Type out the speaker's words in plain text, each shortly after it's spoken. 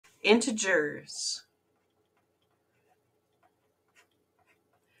Integers.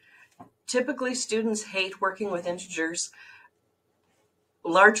 Typically, students hate working with integers,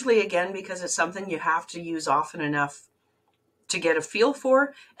 largely, again, because it's something you have to use often enough to get a feel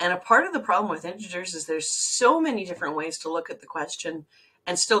for. And a part of the problem with integers is there's so many different ways to look at the question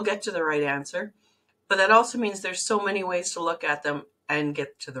and still get to the right answer. But that also means there's so many ways to look at them and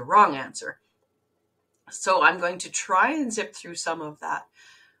get to the wrong answer. So I'm going to try and zip through some of that.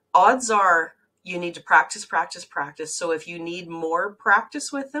 Odds are you need to practice, practice, practice. So if you need more practice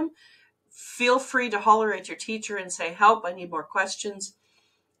with them, feel free to holler at your teacher and say, help, I need more questions.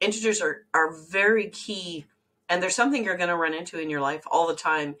 Integers are very key, and they're something you're going to run into in your life all the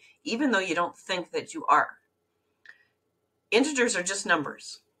time, even though you don't think that you are. Integers are just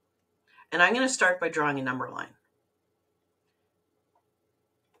numbers. And I'm going to start by drawing a number line.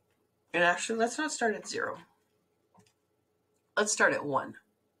 And actually, let's not start at 0. Let's start at 1.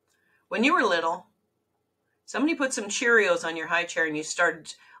 When you were little, somebody put some Cheerios on your high chair and you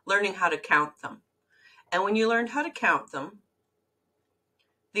started learning how to count them. And when you learned how to count them,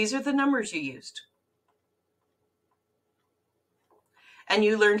 these are the numbers you used. And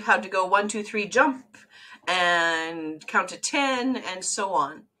you learned how to go 1, 2, 3, jump, and count to 10, and so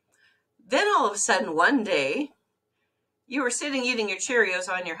on. Then all of a sudden, one day, you were sitting eating your Cheerios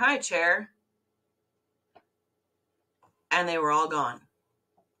on your high chair, and they were all gone.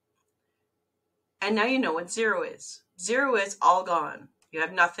 And now you know what 0 is. 0 is all gone. You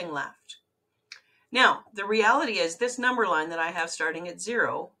have nothing left. Now, the reality is this number line that I have starting at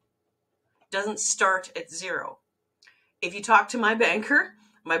 0 doesn't start at 0. If you talk to my banker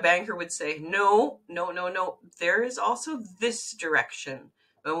would say, no. There is also this direction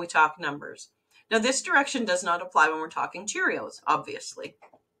when we talk numbers. Now, this direction does not apply when we're talking Cheerios, obviously.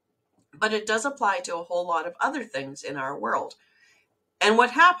 But it does apply to a whole lot of other things in our world. And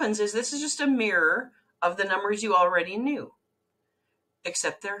what happens is this is just a mirror of the numbers you already knew,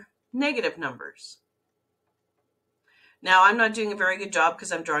 except they're negative numbers. Now, I'm not doing a very good job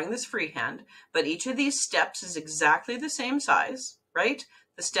because I'm drawing this freehand, but each of these steps is exactly the same size, right?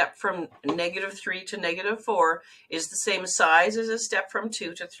 The step from -3 to -4 is the same size as a step from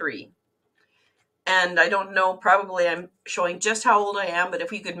 2 to 3. And I don't know, probably I'm showing just how old I am, but if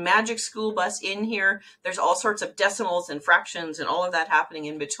we could magic school bus in here, there's all sorts of decimals and fractions and all of that happening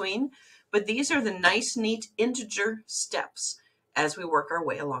in between. But these are the nice, neat integer steps as we work our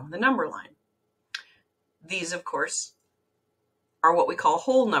way along the number line. These, of course, are what we call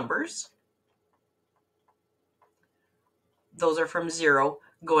whole numbers. Those are from 0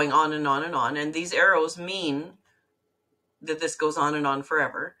 going on and on and on. And these arrows mean that this goes on and on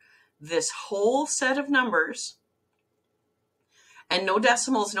forever. This whole set of numbers, and no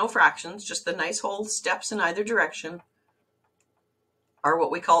decimals, no fractions, just the nice whole steps in either direction, are what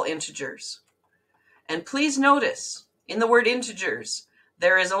we call integers. And please notice, in the word integers,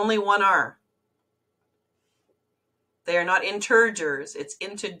 there is only one R. They are not integers, it's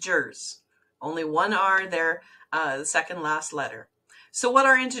integers. Only one R there, the second last letter. So what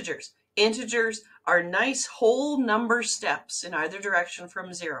are integers? Integers are nice whole number steps in either direction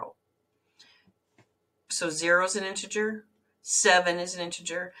from 0. So 0 is an integer, 7 is an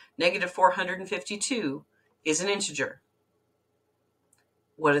integer, -452 is an integer.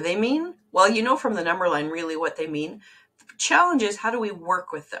 What do they mean? Well, you know from the number line really what they mean. The challenge is, how do we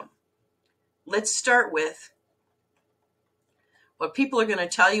work with them? Let's start with what people are going to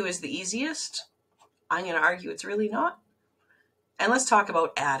tell you is the easiest. I'm going to argue it's really not. And let's talk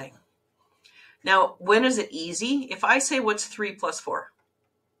about adding. Now, when is it easy? If I say, what's 3 plus 4?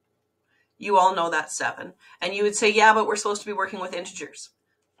 You all know that's 7. And you would say, yeah, but we're supposed to be working with integers.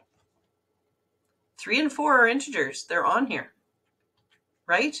 3 and 4 are integers. They're on here,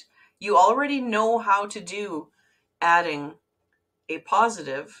 right? You already know how to do adding a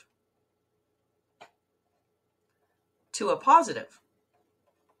positive to a positive,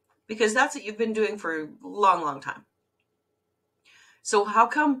 because that's what you've been doing for a long, long time. So how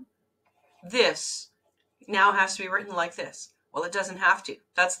come this now has to be written like this? Well, it doesn't have to.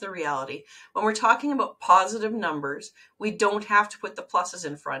 That's the reality. When we're talking about positive numbers, we don't have to put the pluses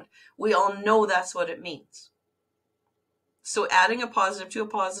in front. We all know that's what it means. So adding a positive to a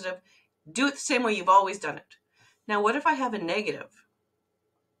positive, do it the same way you've always done it. Now, what if I have a negative,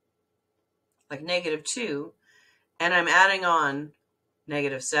 like -2, and I'm adding on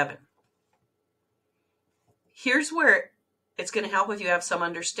 -7? Here's where it's going to help if you have some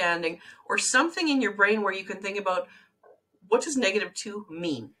understanding or something in your brain where you can think about, what does -2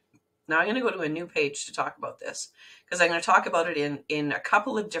 mean? Now I'm going to go to a new page to talk about this, because I'm going to talk about it in a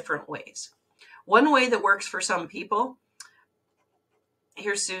couple of different ways. One way that works for some people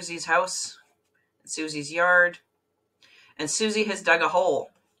Here's Susie's house, Susie's yard, and Susie has dug a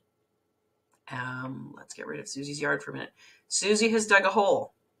hole. Let's get rid of Susie's yard for a minute. Susie has dug a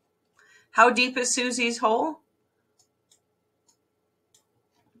hole. How deep is Susie's hole?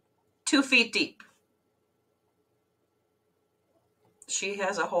 2 feet deep. She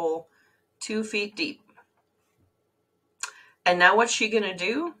has a hole 2 feet deep. And now what's she going to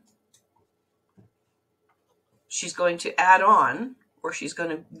do? She's going to add on, or she's going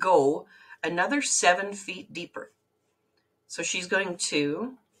to go another 7 feet deeper. So she's going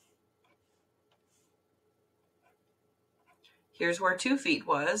to, here's where 2 feet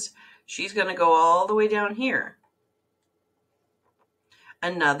was. She's going to go all the way down here.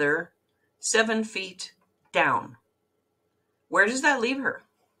 Another 7 feet down. Where does that leave her?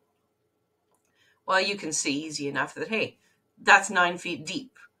 Well, you can see easy enough that, hey, that's 9 feet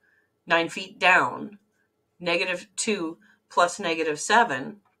deep. 9 feet down, -2 plus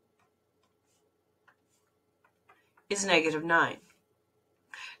 -7 is -9.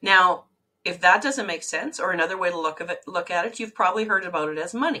 Now, if that doesn't make sense, or another way to look at it, you've probably heard about it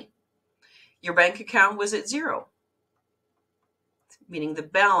as money. Your bank account was at 0, meaning the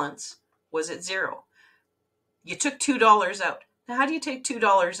balance was at 0. You took $2 out. Now, how do you take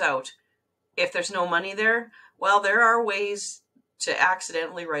 $2 out if there's no money there? Well, there are ways to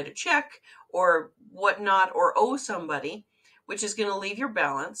accidentally write a check or whatnot, or owe somebody, which is going to leave your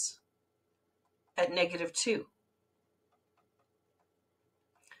balance at -2.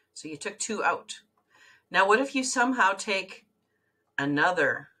 So you took 2 out. Now, what if you somehow take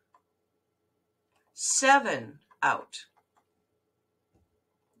another 7 out?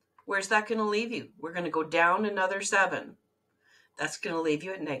 Where's that going to leave you? We're going to go down another 7. That's going to leave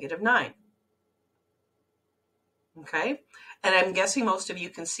you at -9. Okay? And I'm guessing most of you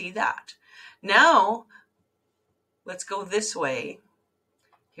can see that. Now, let's go this way.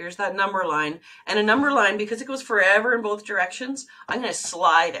 Here's that number line. And a number line, because it goes forever in both directions, I'm going to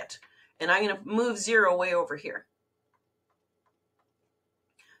slide it. And I'm going to move 0 way over here.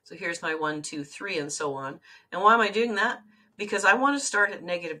 So here's my 1, 2, 3, and so on. And why am I doing that? Because I want to start at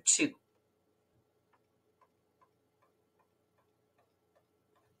 -2.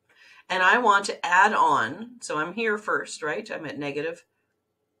 And I want to add on, so I'm here first, right? I'm at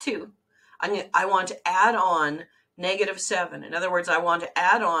 -2. I want to add on -7. In other words, I want to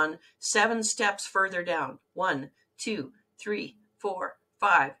add on 7 steps further down. 1, 2, 3, 4,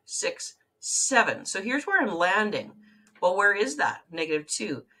 5, 6, 7. So here's where I'm landing. Well, where is that?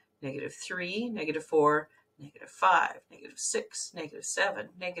 -2, -3, -4, -5, -6, -7,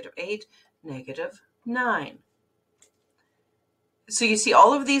 -8, -9. So you see,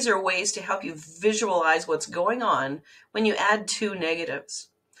 all of these are ways to help you visualize what's going on when you add 2 negatives.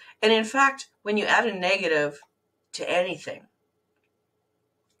 And in fact, when you add a negative to anything.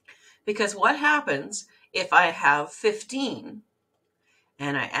 Because what happens if I have 15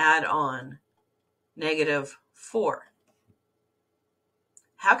 and I add on -4?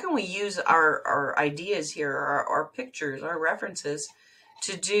 How can we use our ideas here, our pictures, our references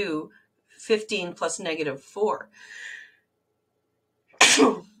to do 15 plus -4?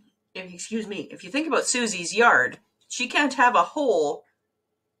 Excuse me, if you think about Susie's yard, she can't have a hole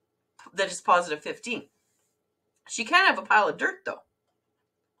that is +15. She can have a pile of dirt, though.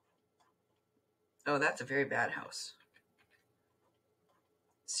 Oh, that's a very bad house.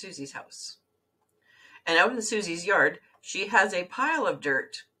 Susie's house. And out in Susie's yard, she has a pile of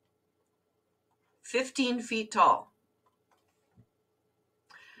dirt 15 feet tall.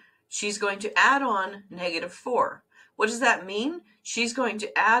 She's going to add on -4. What does that mean? She's going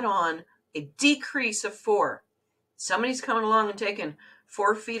to add on a decrease of 4. Somebody's coming along and taking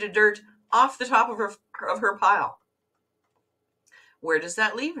 4 feet of dirt off the top of her pile. Where does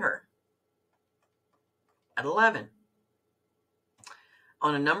that leave her? At 11.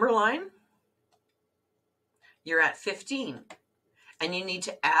 On a number line, you're at 15. And you need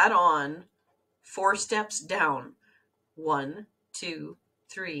to add on 4 steps down. 1, 2,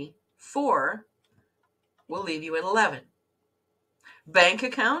 3, 4 will leave you at 11. Bank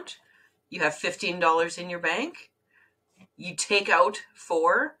account, you have $15 in your bank. You take out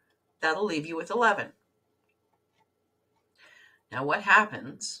 4, that'll leave you with 11. Now, what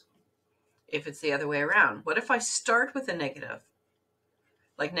happens if it's the other way around? What if I start with a negative,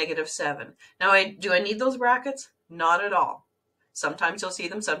 like -7? Now, do I need those brackets? Not at all. Sometimes you'll see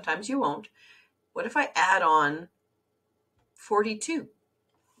them, sometimes you won't. What if I add on 42?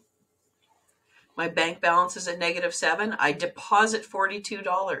 My bank balance is at -7. I deposit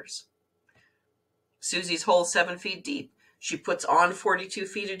 $42. Susie's hole 7 feet deep. She puts on 42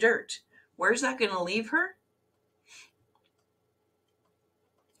 feet of dirt. Where's that going to leave her?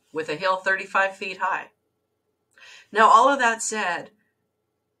 with a hill 35 feet high. Now, all of that said,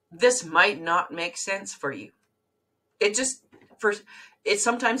 this might not make sense for you.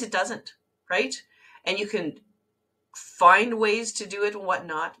 Sometimes it doesn't, right? And you can find ways to do it and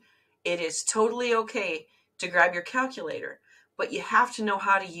whatnot. It is totally okay to grab your calculator, but you have to know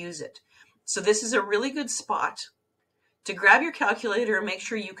how to use it. So this is a really good spot to grab your calculator and make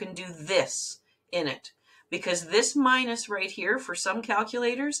sure you can do this in it, because this minus right here for some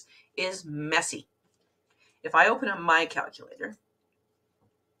calculators is messy. If I open up my calculator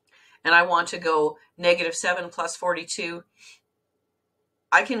and I want to go -7 plus 42,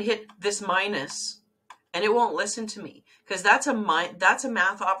 I can hit this minus and it won't listen to me, because that's a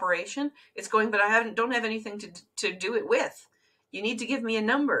math operation. It's going, but I don't have anything to do it with. You need to give me a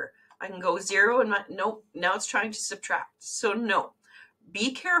number. I can go 0 and nope, now it's trying to subtract. So no,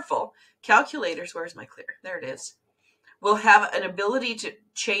 be careful. Calculators, where's my clear? There it is. Will have an ability to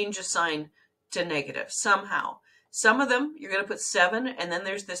change a sign to negative somehow. Some of them, you're going to put 7 and then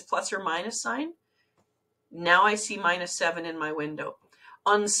there's this plus or minus sign. Now I see -7 in my window.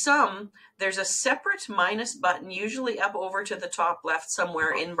 On some, there's a separate minus button, usually up over to the top left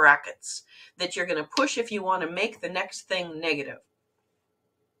somewhere in brackets, that you're going to push if you want to make the next thing negative.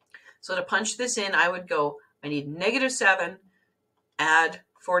 So to punch this in, I would go, I need -7, add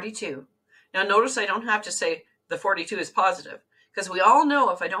 42. Now notice I don't have to say the 42 is positive, because we all know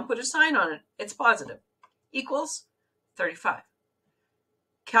if I don't put a sign on it, it's positive. Equals 35.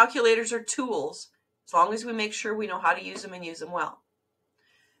 Calculators are tools, as long as we make sure we know how to use them and use them well.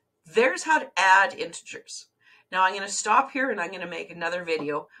 There's how to add integers. Now I'm going to stop here and I'm going to make another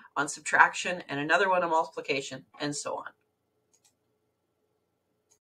video on subtraction and another one on multiplication and so on.